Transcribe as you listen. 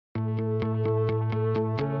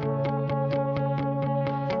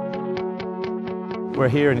We're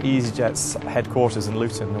here in easyJet's headquarters in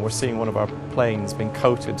Luton, and we're seeing one of our planes being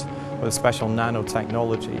coated with a special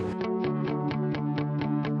nanotechnology.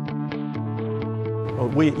 Well,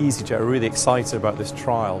 we at easyJet are really excited about this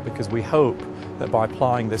trial because we hope that by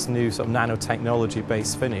applying this new sort of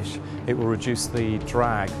nanotechnology-based finish, it will reduce the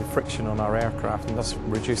drag, the friction on our aircraft, and thus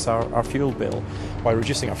reduce our fuel bill. By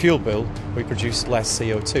reducing our fuel bill, we produce less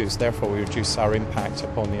CO2, so therefore we reduce our impact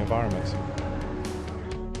upon the environment.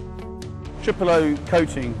 O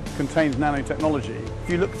coating contains nanotechnology. If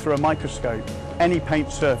you look through a microscope, any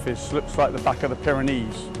paint surface looks like the back of the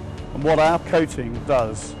Pyrenees. And what our coating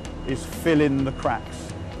does is fill in the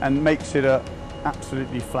cracks and makes it an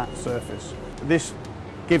absolutely flat surface. This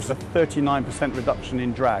gives a 39% reduction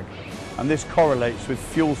in drag, and this correlates with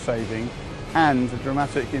fuel saving and a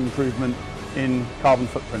dramatic improvement in carbon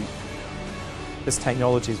footprint. This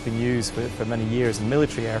technology has been used for many years in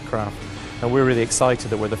military aircraft, and we're really excited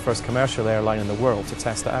that we're the first commercial airline in the world to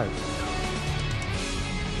test it out.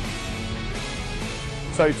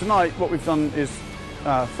 So tonight what we've done is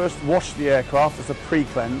first wash the aircraft as a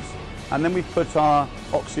pre-cleanse, and then we put our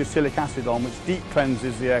oxalic acid on, which deep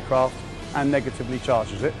cleanses the aircraft and negatively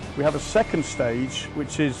charges it. We have a second stage,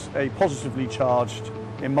 which is a positively charged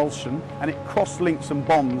emulsion, and it cross-links and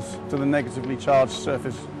bonds to the negatively charged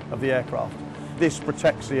surface of the aircraft. This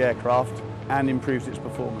protects the aircraft and improves its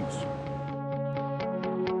performance.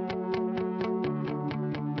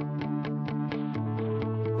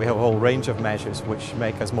 We have a whole range of measures which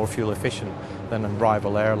make us more fuel efficient than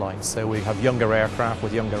Unravel airlines. So we have younger aircraft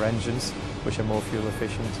with younger engines which are more fuel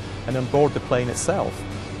efficient. And on board the plane itself,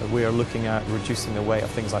 we are looking at reducing the weight of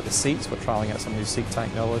things like the seats. We're trialling out some new seat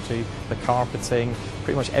technology, the carpeting,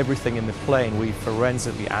 pretty much everything in the plane we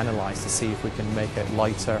forensically analyse to see if we can make it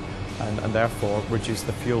lighter and therefore reduce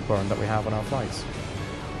the fuel burn that we have on our flights.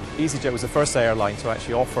 easyJet was the first airline to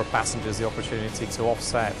actually offer passengers the opportunity to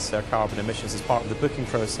offset their carbon emissions as part of the booking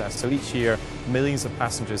process. So each year, millions of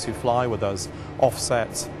passengers who fly with us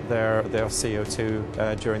offset their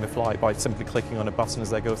CO2 during the flight by simply clicking on a button as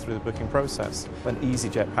they go through the booking process. An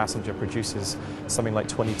easyJet passenger produces something like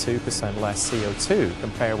 22% less CO2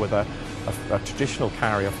 compared with a traditional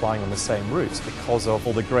carrier flying on the same route because of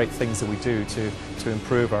all the great things that we do to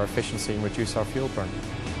improve our efficiency and reduce our fuel burn.